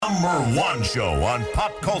#1 show on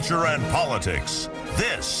pop culture and politics.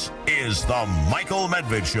 This is The Michael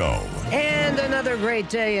Medved Show. And another great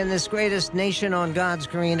day in this greatest nation on God's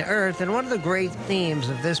green earth. And one of the great themes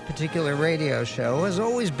of this particular radio show has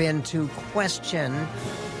always been to question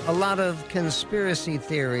a lot of conspiracy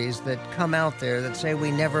theories that come out there that say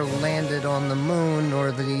we never landed on the moon,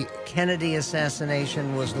 or the Kennedy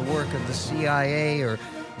assassination was the work of the CIA, or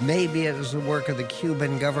maybe it was the work of the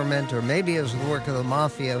Cuban government, or maybe it was the work of the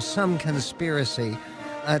mafia, some conspiracy.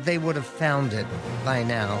 They would have found it by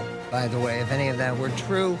now, by the way, if any of that were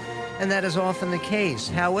true, and that is often the case.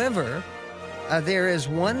 However, there is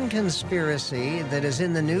one conspiracy that is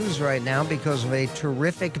in the news right now because of a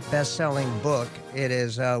terrific best-selling book. It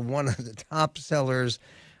is one of the top sellers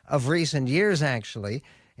of recent years, actually,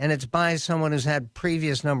 and it's by someone who's had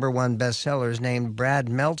previous #1 bestsellers named Brad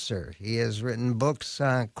Meltzer. He has written books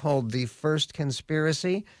called The First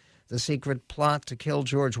Conspiracy, The Secret Plot to Kill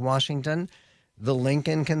George Washington, The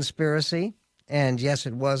Lincoln Conspiracy, and yes,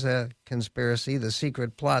 it was a conspiracy, The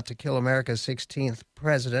Secret Plot to Kill America's 16th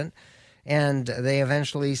President, and they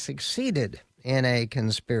eventually succeeded in a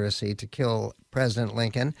conspiracy to kill President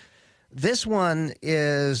Lincoln. This one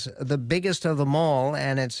is the biggest of them all,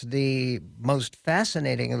 and it's the most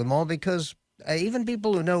fascinating of them all because even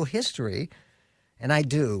people who know history, and I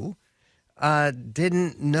do,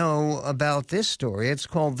 didn't know about this story. It's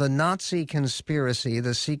called The Nazi Conspiracy,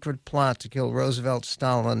 The Secret Plot to Kill Roosevelt,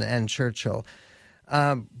 Stalin, and Churchill.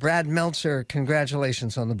 Brad Meltzer,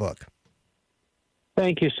 congratulations on the book.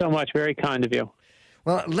 Thank you so much. Very kind of you.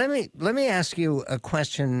 Well, let me ask you a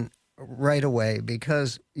question right away,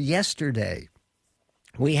 because yesterday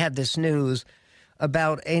we had this news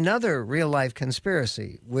about another real-life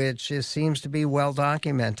conspiracy, which seems to be well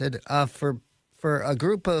documented, for a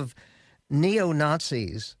group of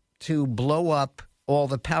neo-Nazis to blow up all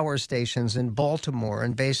the power stations in Baltimore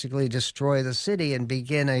and basically destroy the city and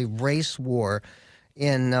begin a race war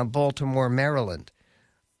in Baltimore, Maryland.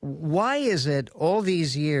 Why is it all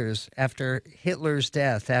these years after Hitler's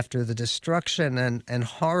death, after the destruction and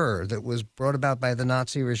horror that was brought about by the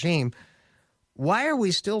Nazi regime, why are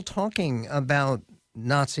we still talking about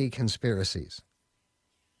Nazi conspiracies?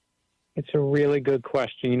 It's a really good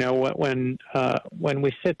question. You know, when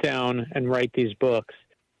we sit down and write these books,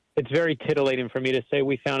 it's very titillating for me to say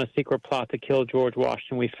we found a secret plot to kill George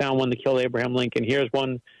Washington. We found one to kill Abraham Lincoln. Here's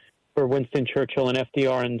one for Winston Churchill and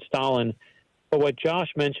FDR and Stalin. But what Josh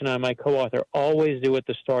mentioned, and my co-author always do at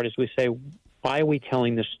the start, is we say, why are we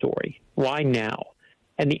telling this story? Why now?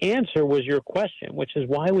 And the answer was your question, which is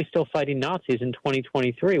why are we still fighting Nazis in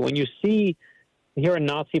 2023? When you hear a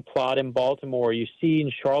Nazi plot in Baltimore, you see in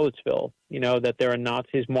Charlottesville, you know, that there are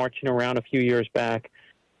Nazis marching around a few years back,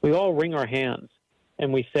 we all wring our hands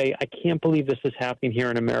and we say, I can't believe this is happening here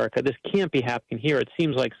in America. This can't be happening here. It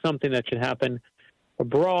seems like something that should happen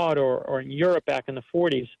abroad or in Europe back in the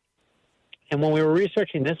 40s. And when we were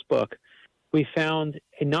researching this book, we found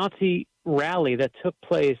a Nazi rally that took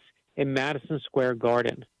place in Madison Square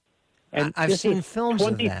Garden. And I've seen films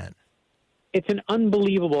of that. It's an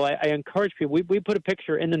unbelievable. I encourage people. We put a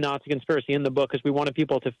picture in the Nazi Conspiracy in the book because we wanted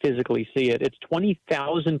people to physically see it. It's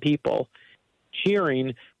 20,000 people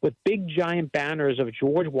cheering with big giant banners of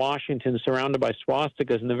George Washington surrounded by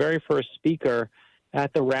swastikas. And the very first speaker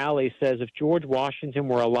at the rally says, if George Washington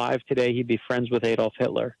were alive today, he'd be friends with Adolf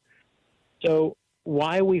Hitler. So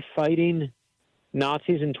why are we fighting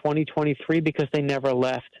Nazis in 2023? Because they never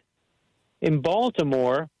left. In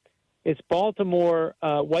Baltimore, it's Baltimore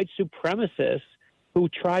white supremacists who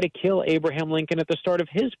try to kill Abraham Lincoln at the start of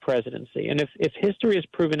his presidency. And if history has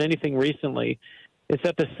proven anything recently, it's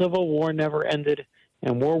that the Civil War never ended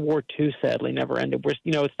and World War II, sadly, never ended.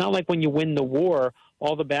 It's not like when you win the war,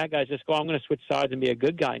 all the bad guys just go, I'm going to switch sides and be a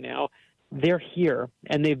good guy now. They're here,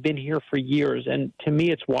 and they've been here for years. And to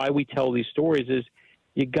me, it's why we tell these stories is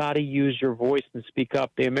you got to use your voice and speak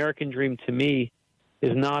up. The American dream, to me,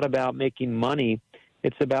 is not about making money.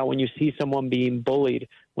 It's about when you see someone being bullied,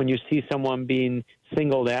 when you see someone being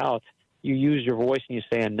singled out, you use your voice and you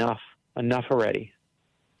say, enough already.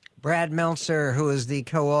 Brad Meltzer, who is the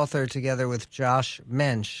co-author together with Josh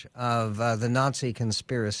Mensch of The Nazi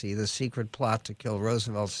Conspiracy, The Secret Plot to Kill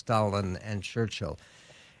Roosevelt, Stalin, and Churchill.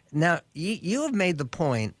 Now, you have made the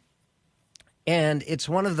point, and it's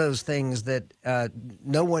one of those things that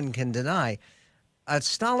no one can deny.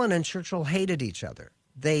 Stalin and Churchill hated each other.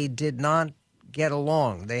 They did not get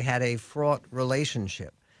along. They had a fraught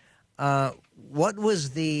relationship. What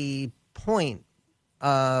was the point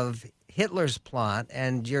of Hitler's plot?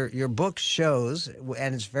 And your book shows,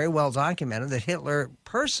 and it's very well documented, that Hitler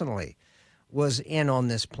personally was in on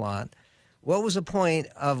this plot. What was the point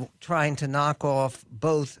of trying to knock off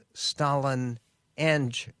both Stalin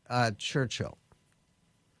and Churchill?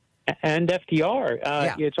 And FDR.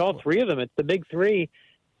 It's all three of them. It's the big three.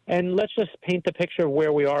 And let's just paint the picture of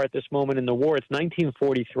where we are at this moment in the war. It's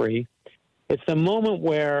 1943. It's the moment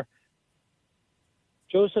where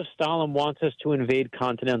Joseph Stalin wants us to invade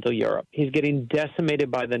continental Europe. He's getting decimated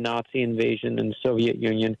by the Nazi invasion in the Soviet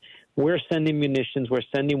Union. We're sending munitions, we're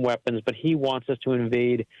sending weapons, but he wants us to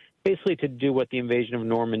invade, basically to do what the invasion of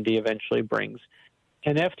Normandy eventually brings.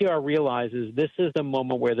 And FDR realizes this is the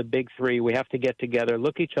moment where the big three, we have to get together,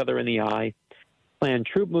 look each other in the eye, plan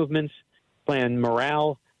troop movements, plan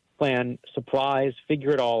morale, plan supplies,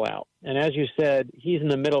 figure it all out. And as you said, he's in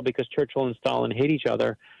the middle because Churchill and Stalin hate each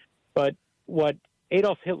other. But what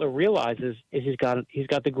Adolf Hitler realizes is he's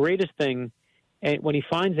got the greatest thing, and when he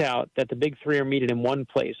finds out that the big three are meeting in one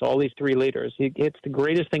place, all these three leaders, it's the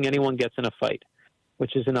greatest thing anyone gets in a fight,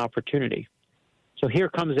 which is an opportunity. So here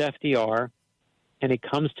comes FDR, and he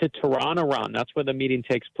comes to Tehran, Iran. That's where the meeting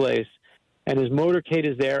takes place. And his motorcade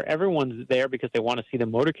is there. Everyone's there because they want to see the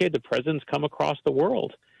motorcade. The presidents come across the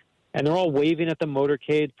world. And they're all waving at the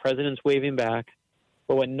motorcade. The president's waving back.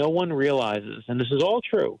 But what no one realizes, and this is all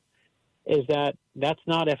true, is that that's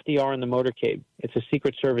not FDR in the motorcade. It's a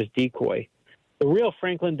Secret Service decoy. The real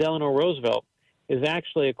Franklin Delano Roosevelt is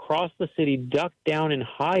actually across the city, ducked down and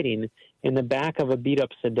hiding in the back of a beat-up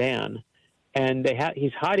sedan. And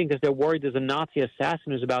he's hiding because they're worried there's a Nazi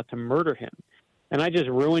assassin who's about to murder him. And I just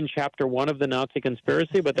ruined chapter 1 of the Nazi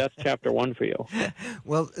conspiracy, but that's chapter 1 for you.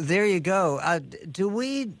 Well, there you go. Do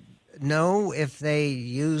we know if they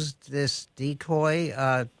used this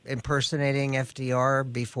decoy impersonating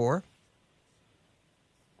FDR before?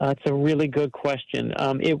 It's a really good question.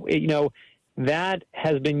 That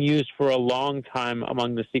has been used for a long time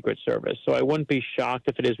among the Secret Service, so I wouldn't be shocked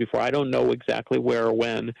if it is before. I don't know exactly where or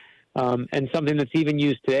when. And something that's even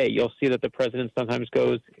used today, you'll see that the president sometimes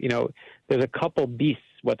goes, there's a couple beasts,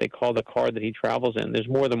 what they call the car that he travels in. There's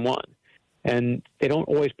more than one. And they don't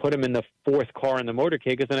always put him in the fourth car in the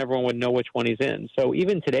motorcade because then everyone would know which one he's in. So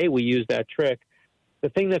even today we use that trick. The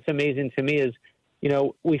thing that's amazing to me is,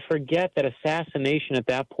 we forget that assassination at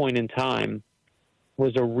that point in time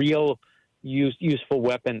was a real useful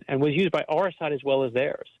weapon and was used by our side as well as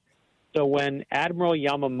theirs. So when Admiral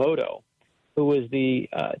Yamamoto, who was the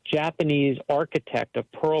Japanese architect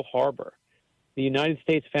of Pearl Harbor, the United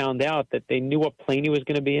States found out that they knew what plane he was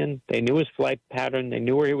going to be in, they knew his flight pattern, they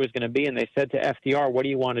knew where he was going to be, and they said to FDR, what do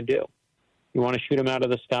you want to do? You want to shoot him out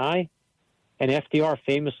of the sky? And FDR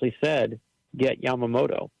famously said, get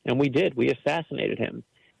Yamamoto. And we did. We assassinated him.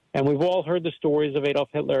 And we've all heard the stories of Adolf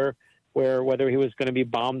Hitler, where whether he was going to be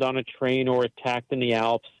bombed on a train or attacked in the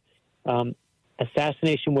Alps,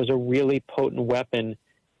 assassination was a really potent weapon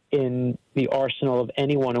in the arsenal of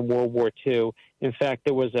anyone in World War II. In fact,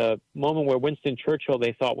 there was a moment where Winston Churchill,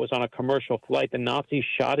 they thought, was on a commercial flight. The Nazis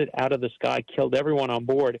shot it out of the sky, killed everyone on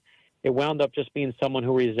board. It wound up just being someone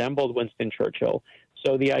who resembled Winston Churchill.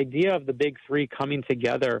 So the idea of the big three coming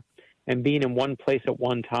together and being in one place at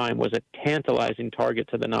one time was a tantalizing target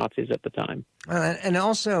to the Nazis at the time. And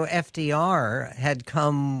also FDR had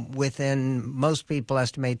come within, most people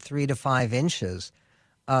estimate, 3 to 5 inches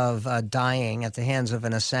of dying at the hands of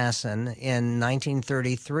an assassin in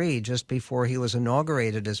 1933, just before he was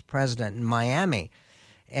inaugurated as president in Miami.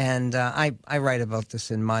 And I write about this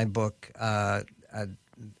in my book,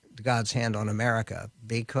 God's Hand on America,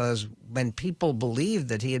 because when people believed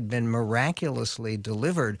that he had been miraculously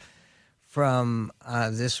delivered from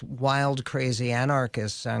this wild, crazy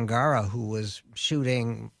anarchist, Zangara, who was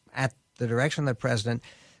shooting at the direction of the president,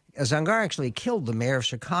 Zangara actually killed the mayor of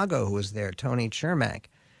Chicago who was there, Tony Chermak.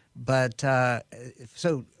 But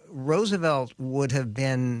so Roosevelt would have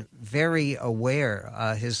been very aware.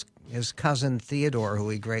 His cousin Theodore, who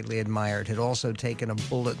he greatly admired, had also taken a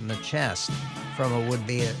bullet in the chest from a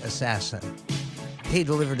would-be assassin. He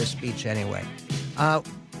delivered a speech anyway.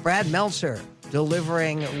 Brad Meltzer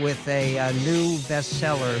delivering with a new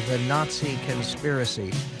bestseller, The Nazi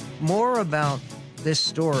Conspiracy. More about this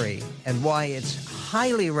story and why it's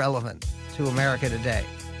highly relevant to America today.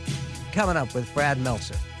 Coming up with Brad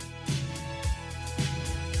Meltzer.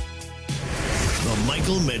 The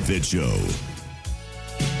Michael Medved Show.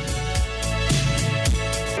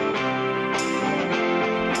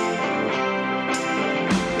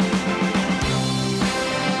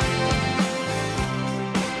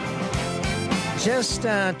 Just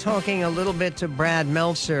talking a little bit to Brad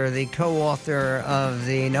Meltzer, the co-author of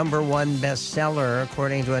the #1 bestseller,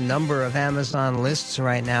 according to a number of Amazon lists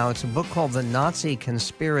right now. It's a book called The Nazi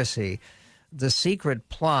Conspiracy, The Secret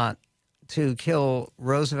Plot to Kill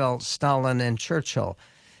Roosevelt, Stalin, and Churchill.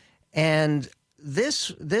 And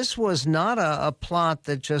this was not a plot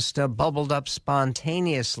that just bubbled up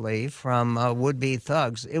spontaneously from would-be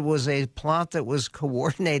thugs. It was a plot that was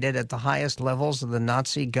coordinated at the highest levels of the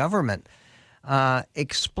Nazi government.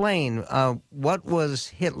 Explain what was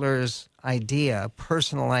Hitler's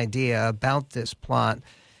personal idea about this plot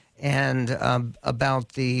and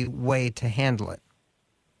about the way to handle it.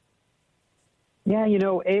 Yeah,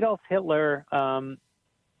 Adolf Hitler,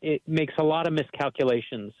 it makes a lot of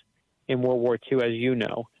miscalculations in World War II, as you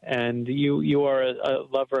know, and you are a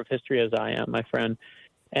lover of history as I am, my friend.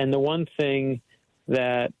 And the one thing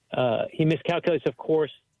that he miscalculates, of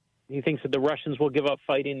course, he thinks that the Russians will give up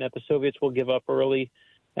fighting, that the Soviets will give up early,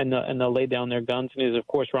 and they'll lay down their guns. And he's, of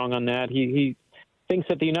course, wrong on that. He thinks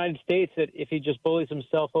that the United States, that if he just bullies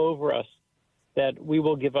himself over us, that we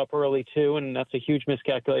will give up early too, and that's a huge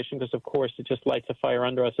miscalculation because, of course, it just lights a fire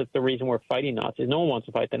under us. It's the reason we're fighting Nazis. No one wants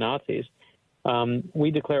to fight the Nazis.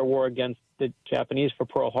 We declare war against the Japanese for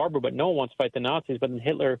Pearl Harbor, but no one wants to fight the Nazis. But then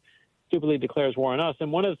Hitler stupidly declares war on us.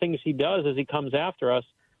 And one of the things he does as he comes after us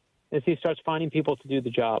is he starts finding people to do the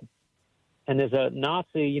job. And there's a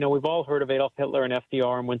Nazi, we've all heard of Adolf Hitler and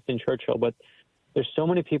FDR and Winston Churchill, but there's so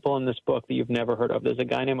many people in this book that you've never heard of. There's a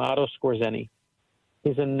guy named Otto Skorzeny.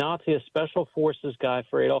 He's a Nazi, a special forces guy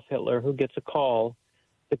for Adolf Hitler, who gets a call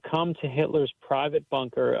to come to Hitler's private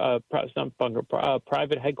private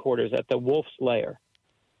headquarters at the Wolf's Lair.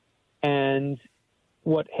 And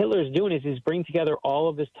what Hitler's doing is he's bringing together all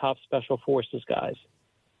of his top special forces guys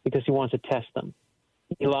because he wants to test them.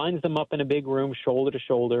 He lines them up in a big room, shoulder to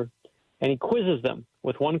shoulder, and he quizzes them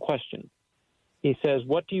with one question. He says,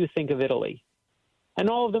 "What do you think of Italy?" And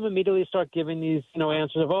all of them immediately start giving these,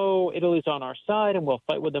 answers of, "Oh, Italy's on our side and we'll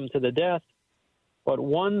fight with them to the death." But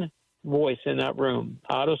one voice in that room,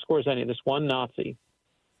 Otto Skorzeny, this one Nazi,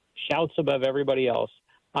 shouts above everybody else,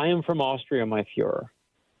 "I am from Austria, my Fuhrer."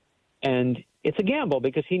 And it's a gamble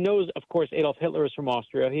because he knows, of course, Adolf Hitler is from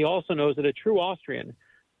Austria. He also knows that a true Austrian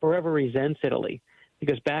forever resents Italy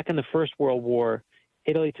because back in the First World War,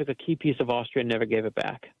 Italy took a key piece of Austria and never gave it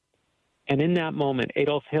back. And in that moment,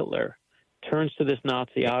 Adolf Hitler turns to this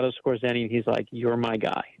Nazi, Otto Skorzeny, and he's like, "You're my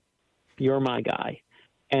guy. You're my guy."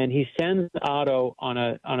 And he sends Otto on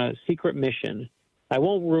a secret mission. I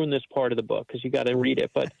won't ruin this part of the book because you got to read it,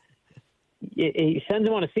 but he sends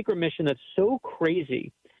him on a secret mission that's so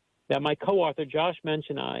crazy that my co-author, Josh Mensch,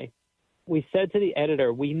 and we said to the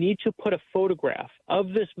editor, we need to put a photograph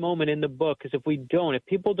of this moment in the book because if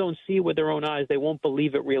people don't see it with their own eyes, they won't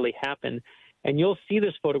believe it really happened. And you'll see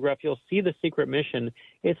this photograph. You'll see the secret mission.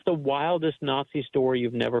 It's the wildest Nazi story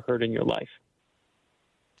you've never heard in your life.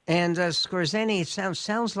 And Skorzeny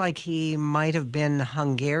sounds like he might have been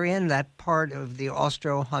Hungarian, that part of the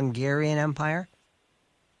Austro-Hungarian Empire?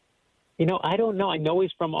 I don't know. I know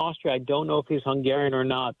he's from Austria. I don't know if he's Hungarian or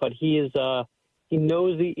not, but he is. He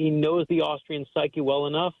knows the Austrian psyche well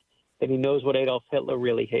enough that he knows what Adolf Hitler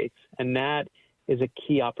really hates, and that is a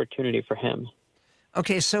key opportunity for him.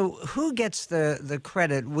 Okay, so who gets the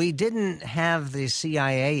credit? We didn't have the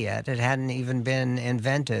CIA yet. It hadn't even been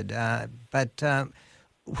invented. But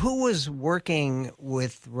who was working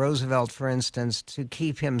with Roosevelt, for instance, to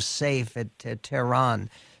keep him safe at Tehran,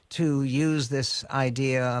 to use this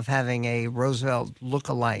idea of having a Roosevelt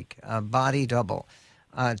look-alike, a body double,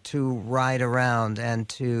 to ride around and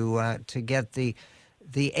to get the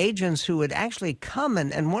agents who would actually come?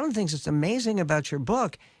 And one of the things that's amazing about your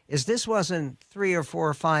book is this wasn't 3 or 4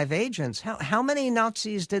 or 5 agents. How many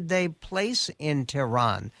Nazis did they place in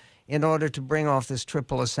Tehran in order to bring off this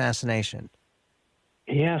triple assassination?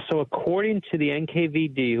 Yeah, so according to the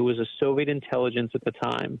NKVD, who was a Soviet intelligence at the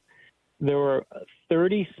time, there were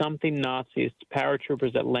 30-something Nazis,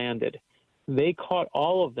 paratroopers that landed. They caught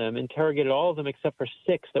all of them, interrogated all of them except for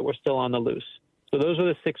 6 that were still on the loose. So those are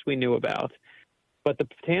the 6 we knew about. But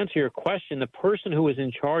to answer your question, the person who was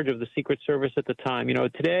in charge of the Secret Service at the time,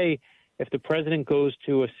 today, if the president goes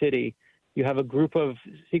to a city, you have a group of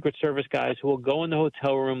Secret Service guys who will go in the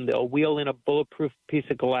hotel room, they'll wheel in a bulletproof piece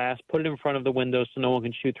of glass, put it in front of the windows so no one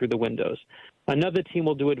can shoot through the windows. Another team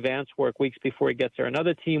will do advanced work weeks before he gets there.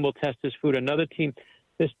 Another team will test his food. Another team,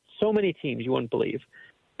 there's so many teams you wouldn't believe.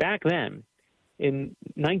 Back then, in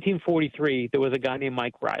 1943, there was a guy named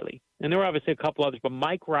Mike Riley. And there were obviously a couple others, but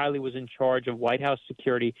Mike Riley was in charge of White House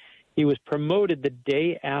security. He was promoted the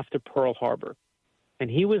day after Pearl Harbor. And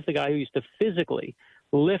he was the guy who used to physically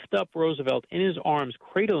lift up Roosevelt in his arms,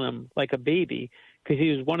 cradle him like a baby, because he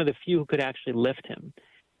was one of the few who could actually lift him.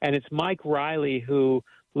 And it's Mike Riley who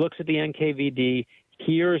looks at the NKVD,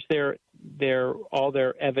 hears all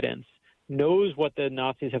their evidence, knows what the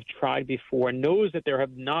Nazis have tried before, knows that there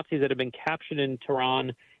have Nazis that have been captured in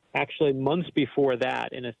Tehran actually months before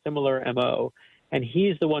that in a similar MO. And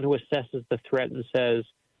he's the one who assesses the threat and says,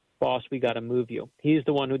 boss, we got to move you. He's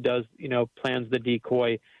the one who does, plans the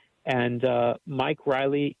decoy. And Mike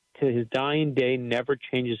Riley, to his dying day, never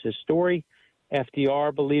changes his story.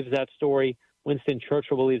 FDR believes that story. Winston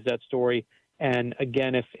Churchill believes that story. And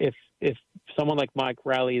again, if someone like Mike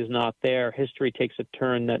Riley is not there, history takes a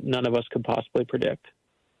turn that none of us could possibly predict.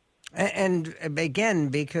 And again,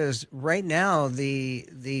 because right now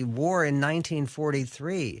the war in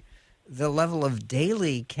 1943, the level of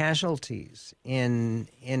daily casualties in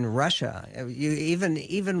Russia, you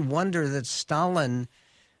even wonder that Stalin,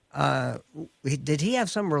 did he have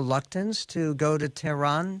some reluctance to go to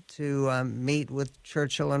Tehran to meet with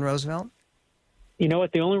Churchill and Roosevelt? You know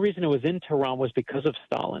what? The only reason it was in Tehran was because of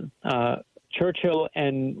Stalin. Churchill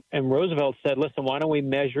and Roosevelt said, listen, why don't we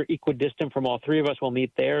measure equidistant from all three of us? We'll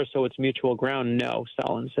meet there so it's mutual ground. No,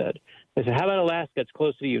 Stalin said. They said, how about Alaska? It's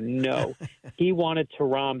closer to you. No. He wanted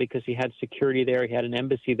Tehran because he had security there. He had an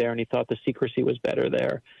embassy there, and he thought the secrecy was better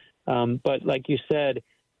there. But like you said,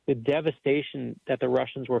 the devastation that the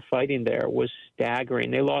Russians were fighting there was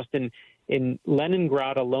staggering. They lost in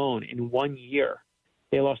Leningrad alone in 1 year.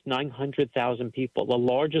 They lost 900,000 people, the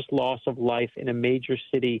largest loss of life in a major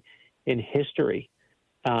city in history.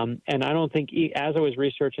 And I don't think, as I was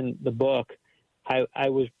researching the book, I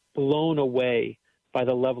was blown away by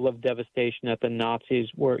the level of devastation that the Nazis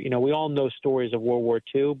were. We all know stories of World War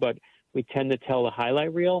II, but we tend to tell the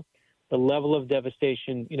highlight reel. The level of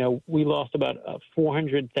devastation, we lost about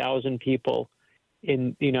 400,000 people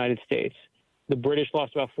in the United States. The British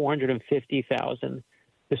lost about 450,000.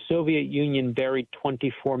 The Soviet Union buried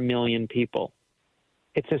 24 million people.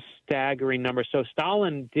 It's a staggering number. So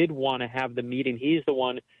Stalin did want to have the meeting. He's the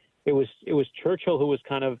one. It was Churchill who was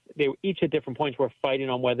they were each at different points were fighting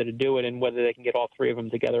on whether to do it and whether they can get all three of them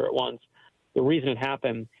together at once. The reason it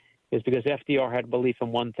happened is because FDR had belief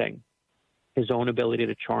in one thing, his own ability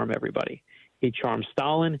to charm everybody. He charmed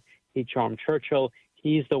Stalin. He charmed Churchill.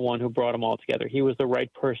 He's the one who brought them all together. He was the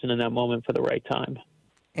right person in that moment for the right time.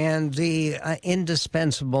 And the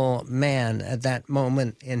indispensable man at that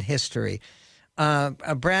moment in history.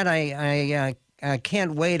 Brad, I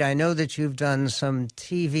can't wait. I know that you've done some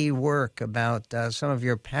TV work about some of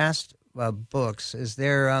your past books. Is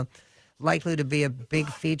there likely to be a big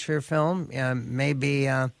feature film? Maybe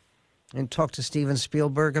and talk to Steven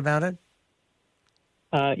Spielberg about it?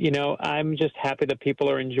 I'm just happy that people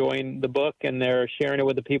are enjoying the book and they're sharing it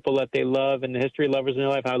with the people that they love and the history lovers in their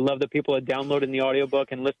life. I love that people are downloading the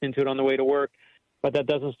audiobook and listening to it on the way to work. But that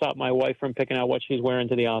doesn't stop my wife from picking out what she's wearing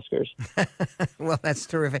to the Oscars. Well, that's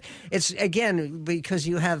terrific. It's, again, because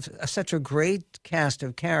you have such a great cast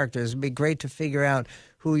of characters, it'd be great to figure out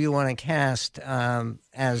who you want to cast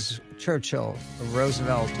as Churchill,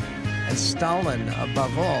 Roosevelt, and Stalin,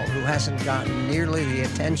 above all, who hasn't gotten nearly the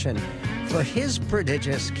attention for his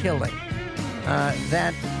prodigious killing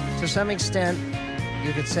that, to some extent,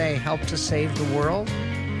 you could say, helped to save the world.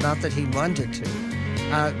 Not that he wanted to.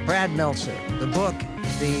 Brad Meltzer, the book,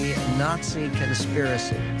 The Nazi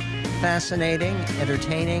Conspiracy. Fascinating,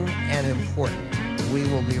 entertaining, and important. We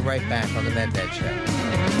will be right back on The Medved Show.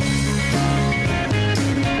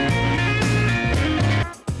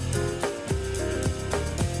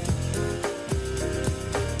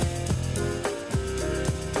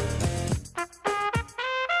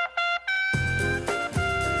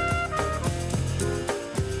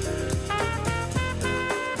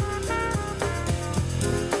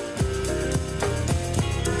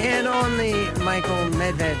 On the Michael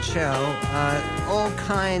Medved Show, all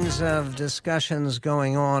kinds of discussions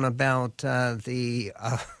going on about the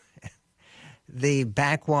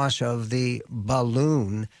backwash of the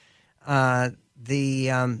balloon. Steve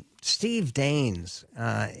Daines,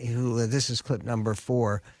 who this is clip number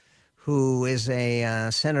 4, who is a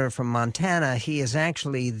senator from Montana. He is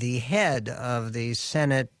actually the head of the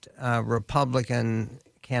Senate Republican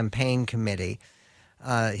Campaign Committee.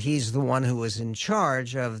 He's the one who was in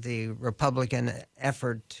charge of the Republican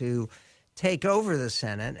effort to take over the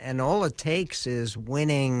Senate, and all it takes is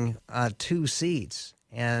winning 2 seats,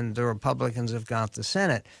 and the Republicans have got the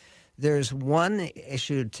Senate. There's one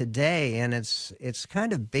issue today, and it's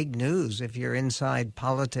kind of big news if you're inside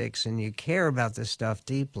politics and you care about this stuff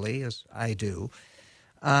deeply, as I do.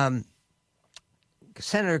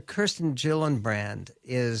 Senator Kirsten Gillibrand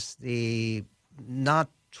is the not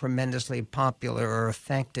tremendously popular or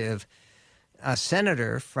effective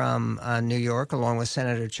senator from New York, along with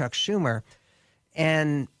Senator Chuck Schumer.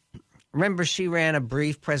 And remember, she ran a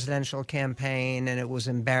brief presidential campaign, and it was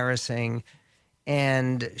embarrassing.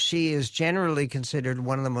 And she is generally considered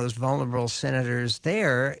one of the most vulnerable senators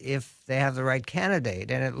there if they have the right candidate.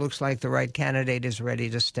 And it looks like the right candidate is ready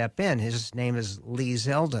to step in. His name is Lee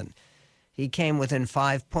Zeldin. He came within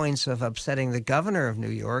 5 points of upsetting the governor of New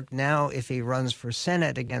York. Now, if he runs for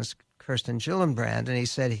Senate against Kirsten Gillibrand, and he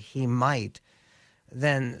said he might,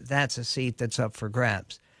 then that's a seat that's up for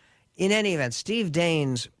grabs. In any event, Steve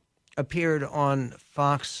Daines appeared on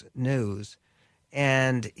Fox News,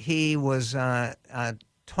 and he was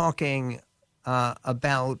talking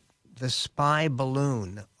about the spy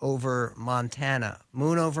balloon over Montana.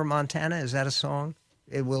 Moon Over Montana, is that a song?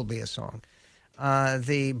 It will be a song.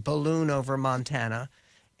 The balloon over Montana.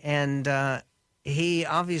 And he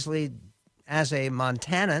obviously, as a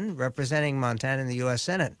Montanan, representing Montana in the U.S.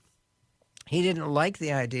 Senate, he didn't like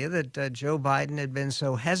the idea that Joe Biden had been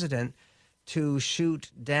so hesitant to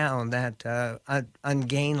shoot down that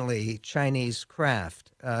ungainly Chinese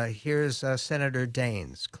craft. Here's Senator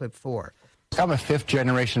Daines, clip 4. I'm a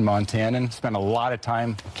fifth-generation Montanan, spent a lot of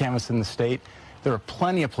time canvassing the state. There are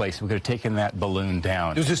plenty of places we could have taken that balloon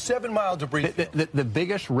down. There's a 7-mile debris field. The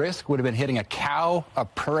biggest risk would have been hitting a cow, a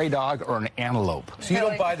prairie dog, or an antelope. So you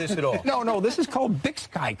don't buy this at all? No, this is called Big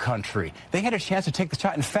Sky country. They had a chance to take the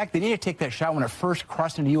shot. In fact, they needed to take that shot when it first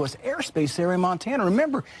crossed into U.S. airspace there in Montana.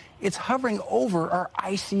 Remember, it's hovering over our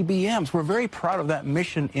ICBMs. We're very proud of that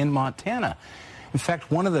mission in Montana. In fact,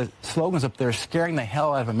 one of the slogans up there is scaring the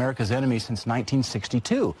hell out of America's enemies since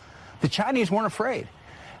 1962. The Chinese weren't afraid.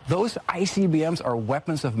 Those ICBMs are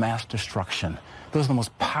weapons of mass destruction. Those are the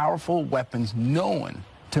most powerful weapons known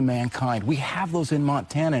to mankind. We have those in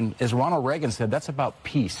Montana, and as Ronald Reagan said, that's about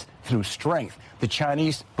peace through strength. The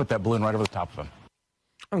Chinese put that balloon right over the top of them.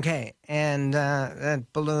 Okay, and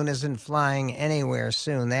that balloon isn't flying anywhere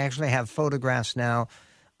soon. They actually have photographs now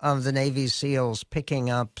of the Navy SEALs picking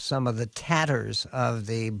up some of the tatters of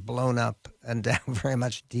the blown up and very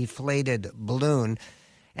much deflated balloon,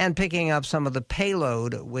 and picking up some of the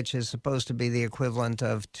payload, which is supposed to be the equivalent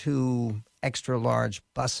of 2 extra-large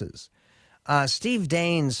buses. Steve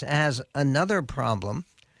Daines has another problem,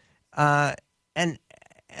 and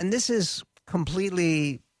this is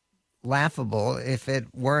completely laughable if it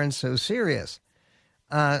weren't so serious.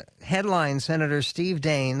 Headline, Senator Steve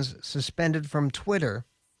Daines suspended from Twitter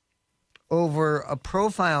over a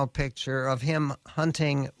profile picture of him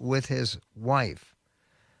hunting with his wife.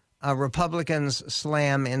 Republicans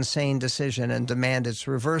slam insane decision and demand its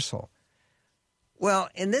reversal. Well,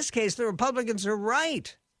 in this case, the Republicans are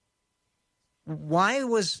right. Why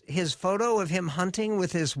was his photo of him hunting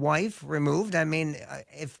with his wife removed? I mean,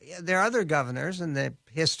 if there are other governors in the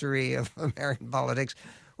history of American politics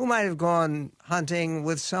who might have gone hunting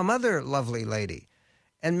with some other lovely lady,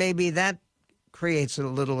 and maybe that creates a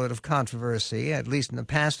little bit of controversy, at least in the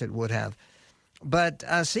past it would have. But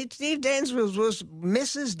Steve Daines was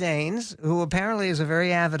Mrs. Daines, who apparently is a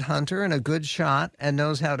very avid hunter and a good shot and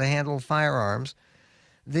knows how to handle firearms.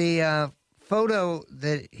 The photo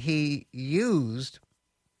that he used,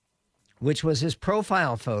 which was his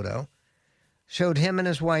profile photo, showed him and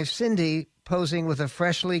his wife Cindy posing with a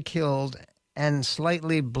freshly killed and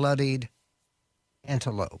slightly bloodied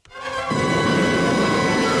antelope.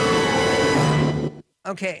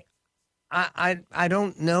 Okay. I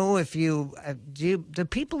don't know if do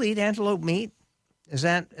people eat antelope meat? Is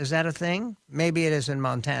that a thing? Maybe it is in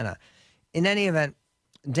Montana. In any event,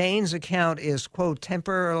 Daines' account is, quote,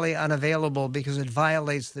 temporarily unavailable because it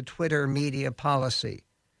violates the Twitter media policy,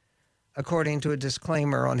 according to a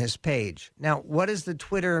disclaimer on his page. Now, what is the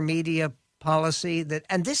Twitter media policy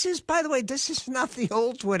and this is, by the way, this is not the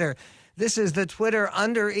old Twitter. This is the Twitter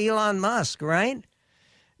under Elon Musk, right?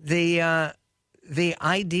 The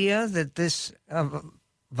idea that this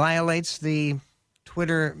violates the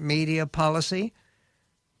Twitter media policy,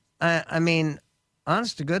 I mean,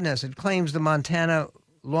 honest to goodness, it claims the Montana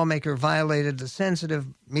lawmaker violated the sensitive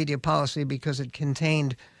media policy because it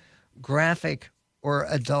contained graphic or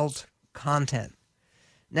adult content.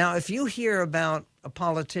 Now, if you hear about a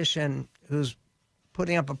politician who's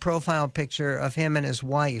putting up a profile picture of him and his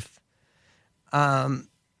wife, and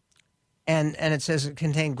it says it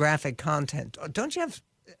contained graphic content, don't you have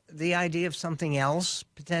the idea of something else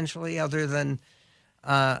potentially other than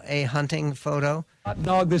a hunting photo? Hot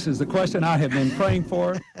dog, this is the question I have been praying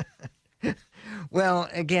for. Well,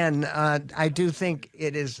 again, I do think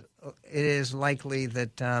it is likely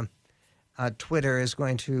that Twitter is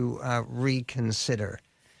going to reconsider,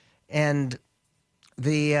 and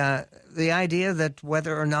the idea that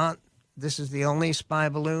whether or not this is the only spy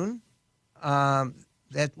balloon,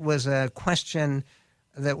 that was a question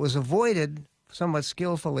that was avoided somewhat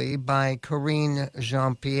skillfully by Karine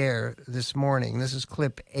Jean-Pierre this morning. This is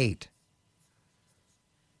clip 8.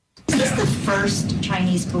 Is this the first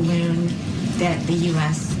Chinese balloon that the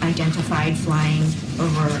U.S. identified flying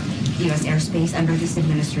over U.S. airspace under this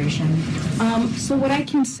administration? So what I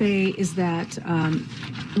can say is that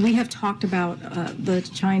we have talked about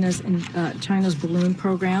China's balloon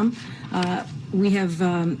program. We have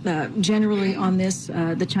generally on this,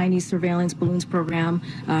 the Chinese surveillance balloons program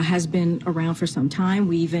has been around for some time.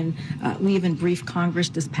 We even briefed Congress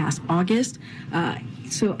this past August.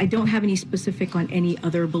 So I don't have any specific on any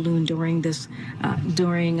other balloon during this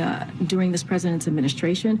president's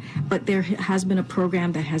administration, but there has been a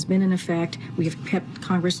program that has been in effect. We have kept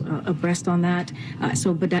Congress abreast on that.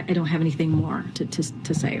 But I don't have anything more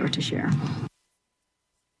to say or to share.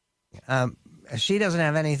 She doesn't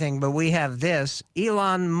have anything, but we have this.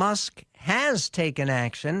 Elon Musk has taken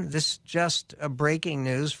action. This is just a breaking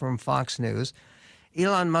news from Fox News.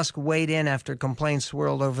 Elon Musk weighed in after complaints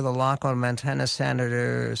swirled over the lock on Montana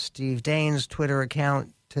Senator Steve Daines' Twitter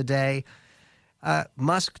account today.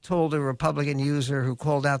 Musk told a Republican user who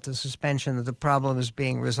called out the suspension that the problem is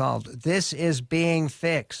being resolved. This is being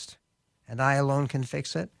fixed, and I alone can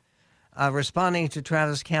fix it. Responding to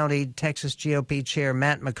Travis County, Texas GOP Chair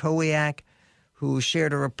Matt Mackowiak, who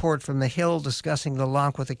shared a report from The Hill discussing the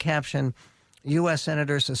lock with the caption, U.S.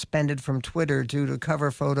 Senator suspended from Twitter due to cover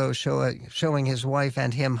photos showing his wife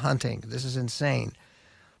and him hunting. This is insane.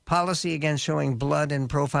 Policy against showing blood in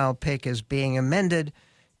profile pic is being amended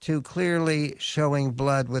to clearly showing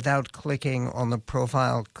blood without clicking on the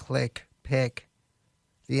profile click pic.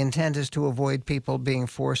 The intent is to avoid people being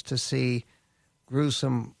forced to see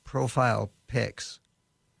gruesome profile pics,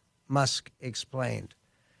 Musk explained.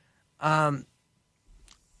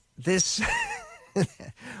 This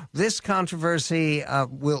controversy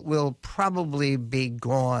will probably be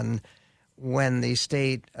gone when the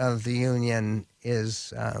State of the Union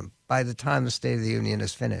is, by the time the State of the Union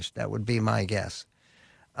is finished. That would be my guess.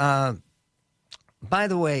 By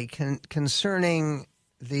the way, concerning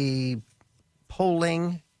the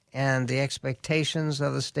polling and the expectations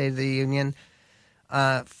of the State of the Union,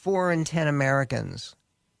 4 in 10 Americans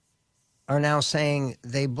are now saying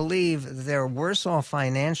they believe they're worse off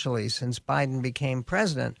financially since Biden became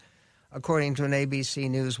president, according to an ABC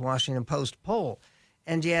News Washington Post poll.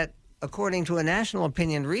 And yet, according to a National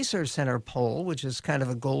Opinion Research Center poll, which is kind of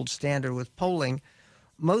a gold standard with polling,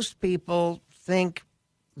 most people think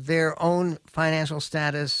their own financial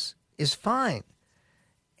status is fine.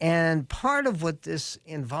 And part of what this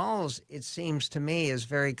involves, it seems to me, is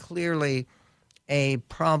very clearly a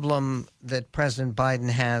problem that President Biden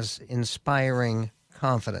has inspiring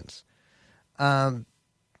confidence.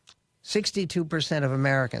 62% of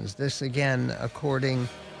Americans, this again according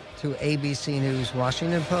to ABC News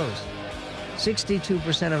Washington Post,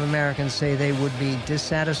 62% of Americans say they would be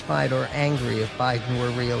dissatisfied or angry if Biden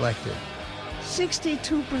were reelected.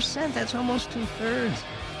 62%, that's almost two-thirds.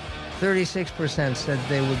 36% said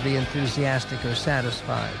they would be enthusiastic or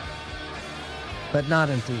satisfied, but not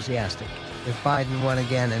enthusiastic if Biden won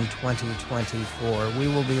again in 2024. We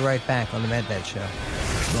will be right back on The Medved Show.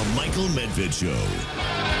 The Michael Medved Show.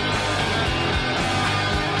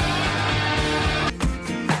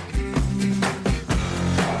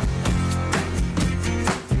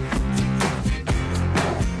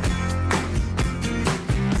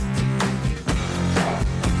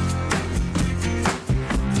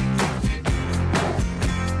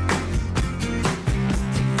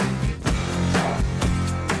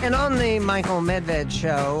 And on the Michael Medved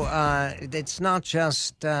Show, it's not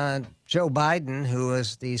just Joe Biden who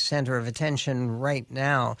is the center of attention right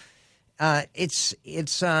now. It's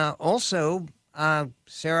also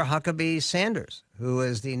Sarah Huckabee Sanders, who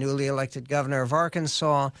is the newly elected governor of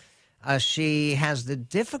Arkansas. She has the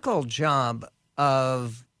difficult job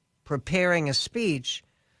of preparing a speech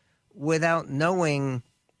without knowing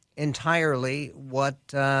entirely what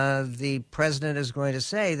the president is going to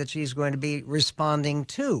say that she's going to be responding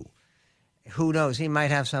to. Who knows? He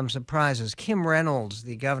might have some surprises. Kim Reynolds,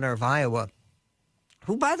 the governor of Iowa,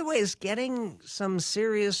 who, by the way, is getting some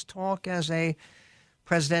serious talk as a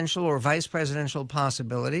presidential or vice presidential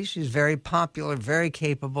possibility. She's very popular, very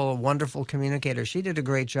capable, a wonderful communicator. She did a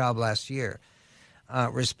great job last year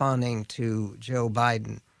responding to Joe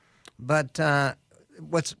Biden. But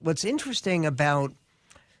what's interesting about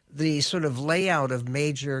the sort of layout of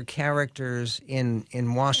major characters in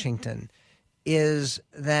Washington is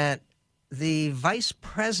that the vice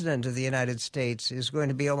president of the United States is going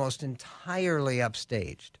to be almost entirely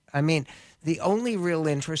upstaged. I mean, the only real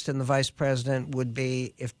interest in the vice president would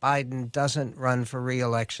be if Biden doesn't run for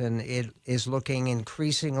re-election. It is looking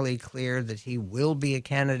increasingly clear that he will be a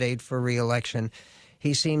candidate for re-election.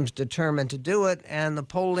 He seems determined to do it, and the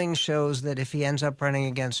polling shows that if he ends up running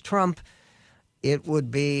against Trump, it would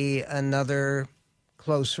be another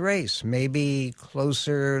close race, maybe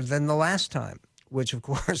closer than the last time, which, of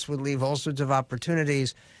course, would leave all sorts of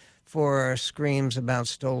opportunities for screams about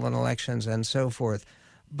stolen elections and so forth.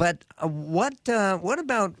 But what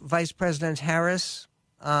about Vice President Harris?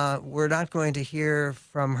 We're not going to hear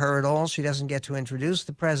from her at all. She doesn't get to introduce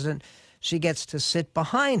the president. She gets to sit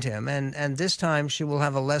behind him, and this time she will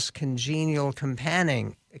have a less congenial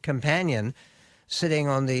companion sitting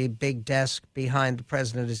on the big desk behind the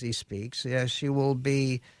president as he speaks. She will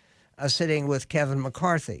be sitting with Kevin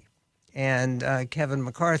McCarthy. And Kevin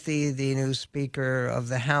McCarthy, the new Speaker of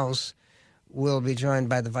the House, will be joined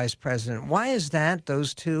by the Vice President. Why is that,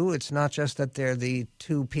 those two? It's not just that they're the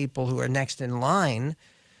two people who are next in line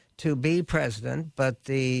to be president, but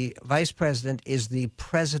the Vice President is the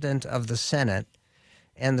President of the Senate,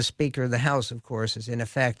 and the Speaker of the House, of course, is in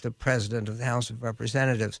effect the President of the House of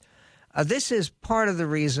Representatives. This is part of the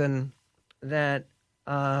reason that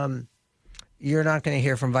you're not going to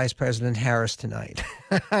hear from Vice President Harris tonight.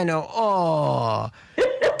 I know. Oh.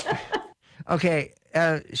 Okay.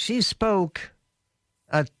 She spoke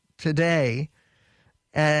today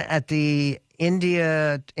at the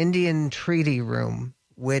Indian Treaty Room,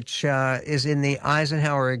 which is in the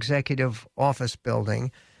Eisenhower Executive Office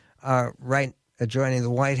building, right adjoining the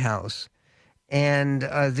White House. And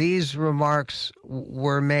these remarks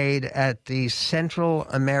were made at the Central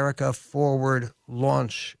America Forward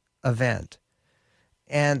launch event.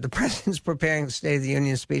 And the president's preparing the State of the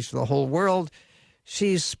Union speech to the whole world.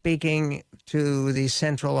 She's speaking to the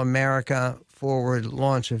Central America Forward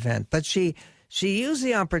launch event. But she used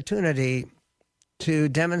the opportunity to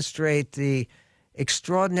demonstrate the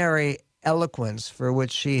extraordinary eloquence for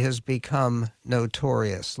which she has become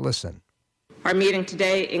notorious. Listen. Our meeting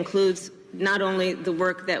today includes not only the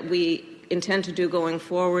work that we intend to do going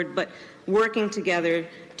forward, but working together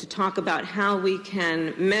to talk about how we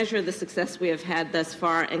can measure the success we have had thus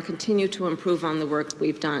far and continue to improve on the work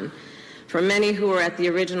we've done. For many who are at the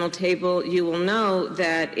original table, you will know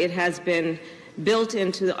that it has been built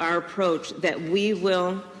into our approach that we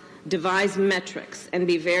will devise metrics and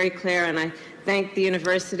be very clear, and I thank the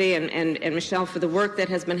university and Michelle for the work that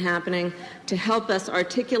has been happening to help us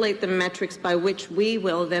articulate the metrics by which we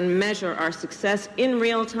will then measure our success in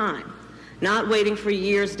real time, not waiting for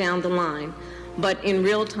years down the line, but in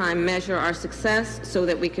real time measure our success so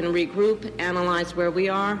that we can regroup, analyze where we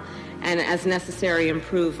are, and as necessary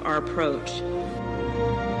improve our approach.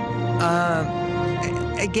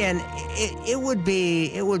 Again, it would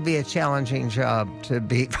be a challenging job to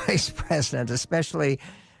be vice president, especially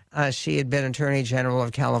she had been Attorney General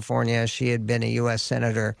of California. She had been a U.S.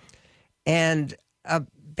 Senator. And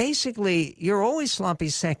basically, you're always sloppy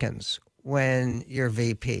seconds when you're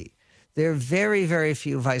VP. There are very, very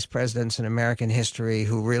few vice presidents in American history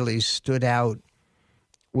who really stood out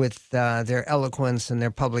with their eloquence and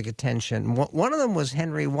their public attention. One of them was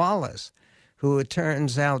Henry Wallace, who it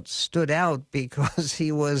turns out stood out because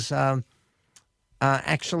he was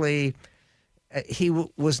he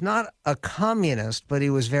was not a communist, but he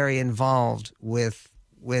was very involved with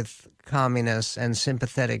communists and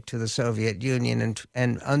sympathetic to the Soviet Union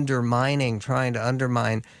and trying to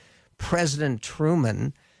undermine President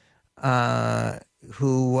Truman,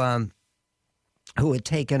 who had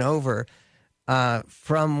taken over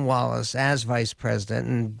from Wallace as vice president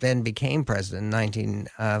and then became president in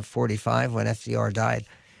 1945 when FDR died.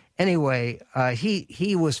 Anyway,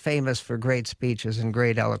 he was famous for great speeches and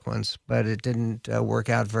great eloquence, but it didn't work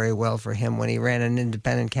out very well for him. When he ran an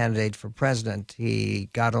independent candidate for president, he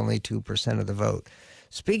got only 2% of the vote.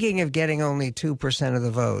 Speaking of getting only 2% of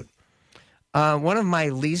the vote, one of my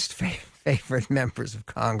least favorite members of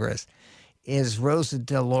Congress is Rosa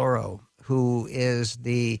DeLauro, who is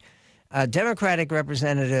the Democratic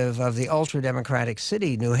representative of the ultra-democratic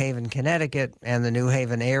city, New Haven, Connecticut, and the New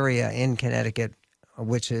Haven area in Connecticut,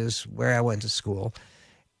 which is where I went to school.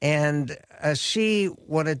 And she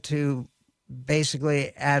wanted to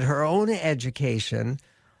basically add her own education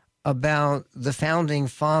about the founding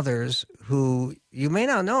fathers who, you may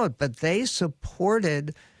not know it, but they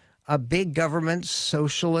supported big government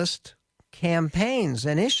socialist campaigns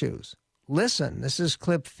and issues. Listen, this is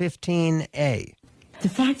clip 15A. The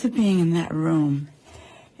fact of being in that room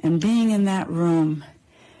and being in that room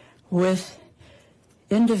with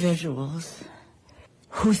individuals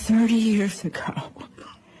who 30 years ago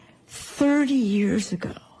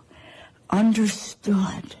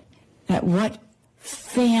understood that what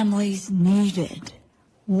families needed,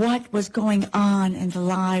 what was going on in the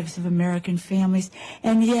lives of American families,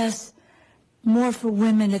 and yes, more for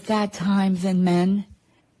women at that time than men,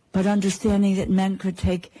 but understanding that men could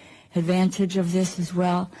take advantage of this as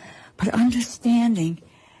well, but understanding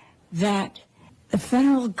that the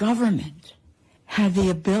federal government had the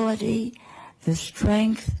ability, the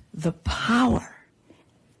strength, the power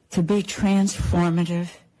to be transformative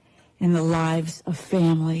in the lives of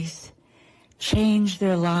families, change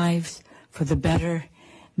their lives for the better,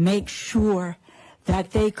 make sure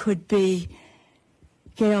that they could be,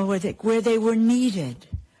 Gail, where they were needed,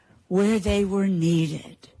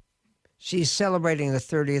 She's celebrating the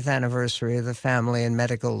 30th anniversary of the Family and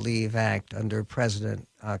Medical Leave Act under President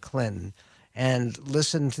Clinton. And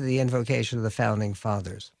listen to the invocation of the Founding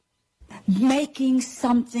Fathers. Making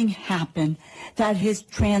something happen that has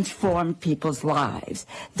transformed people's lives.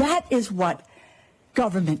 That is what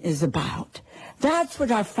government is about. That's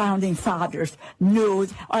what our Founding Fathers knew.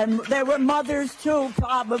 There were mothers too,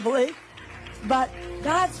 probably. But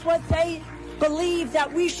that's what they believed,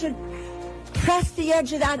 that we should press the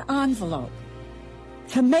edge of that envelope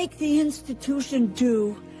to make the institution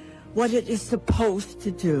do what it is supposed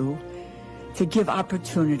to do, to give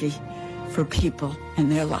opportunity for people in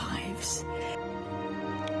their lives.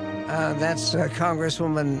 That's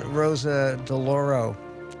Congresswoman Rosa DeLauro.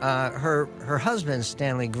 Her husband,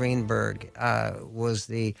 Stanley Greenberg, was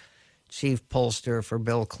the chief pollster for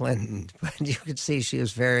Bill Clinton. But you could see she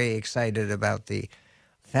was very excited about the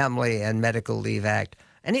Family and Medical Leave Act.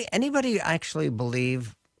 Anybody actually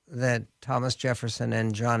believe that Thomas Jefferson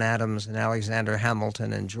and John Adams and Alexander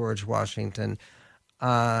Hamilton and George Washington,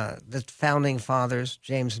 the Founding Fathers,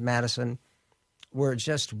 James Madison, were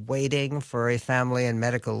just waiting for a Family and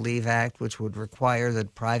Medical Leave Act, which would require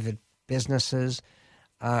that private businesses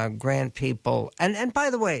grant people. And by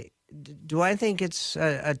the way, do I think it's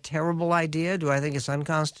a terrible idea? Do I think it's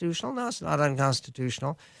unconstitutional? No, it's not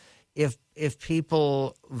unconstitutional. If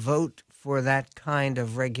people vote for that kind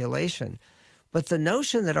of regulation. But the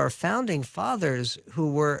notion that our Founding Fathers,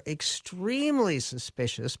 who were extremely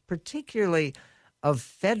suspicious, particularly of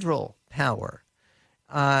federal power,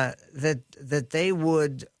 that they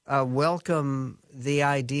would welcome the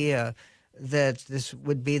idea that this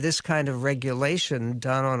would be this kind of regulation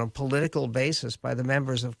done on a political basis by the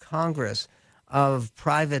members of Congress of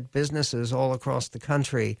private businesses all across the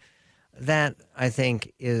country, that, I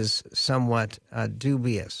think, is somewhat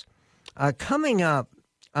dubious. Coming up,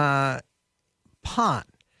 pot.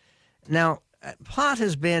 Now, pot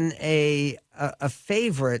has been a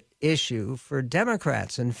favorite issue for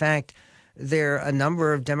Democrats. In fact, there are a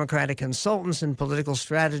number of Democratic consultants and political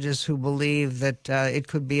strategists who believe that it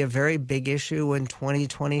could be a very big issue in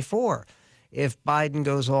 2024 if Biden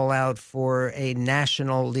goes all out for a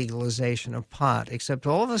national legalization of pot. Except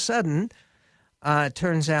all of a sudden, it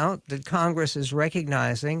turns out that Congress is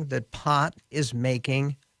recognizing that pot is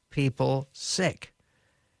making people sick,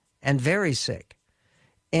 and very sick.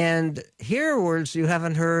 And here are words you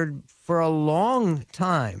haven't heard for a long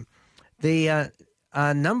time. The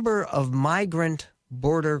number of migrant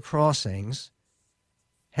border crossings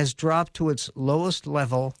has dropped to its lowest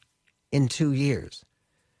level in 2 years.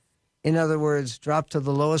 In other words, dropped to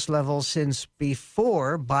the lowest level since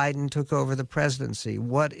before Biden took over the presidency.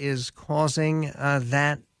 What is causing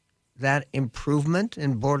that improvement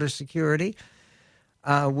in border security?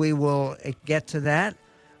 We will get to that.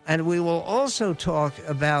 And we will also talk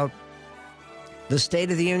about the State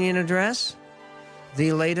of the Union address,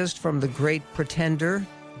 the latest from the great pretender,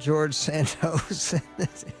 George Santos.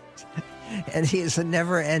 And he is a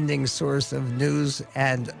never-ending source of news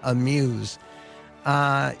and amuse.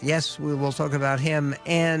 Yes, we will talk about him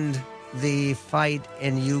and the fight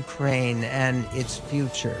in Ukraine and its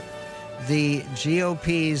future. The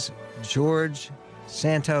GOP's George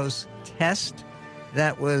Santos test,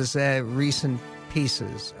 that was recent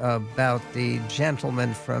pieces about the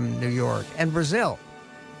gentleman from New York and Brazil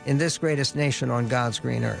in this greatest nation on God's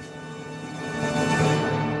green earth.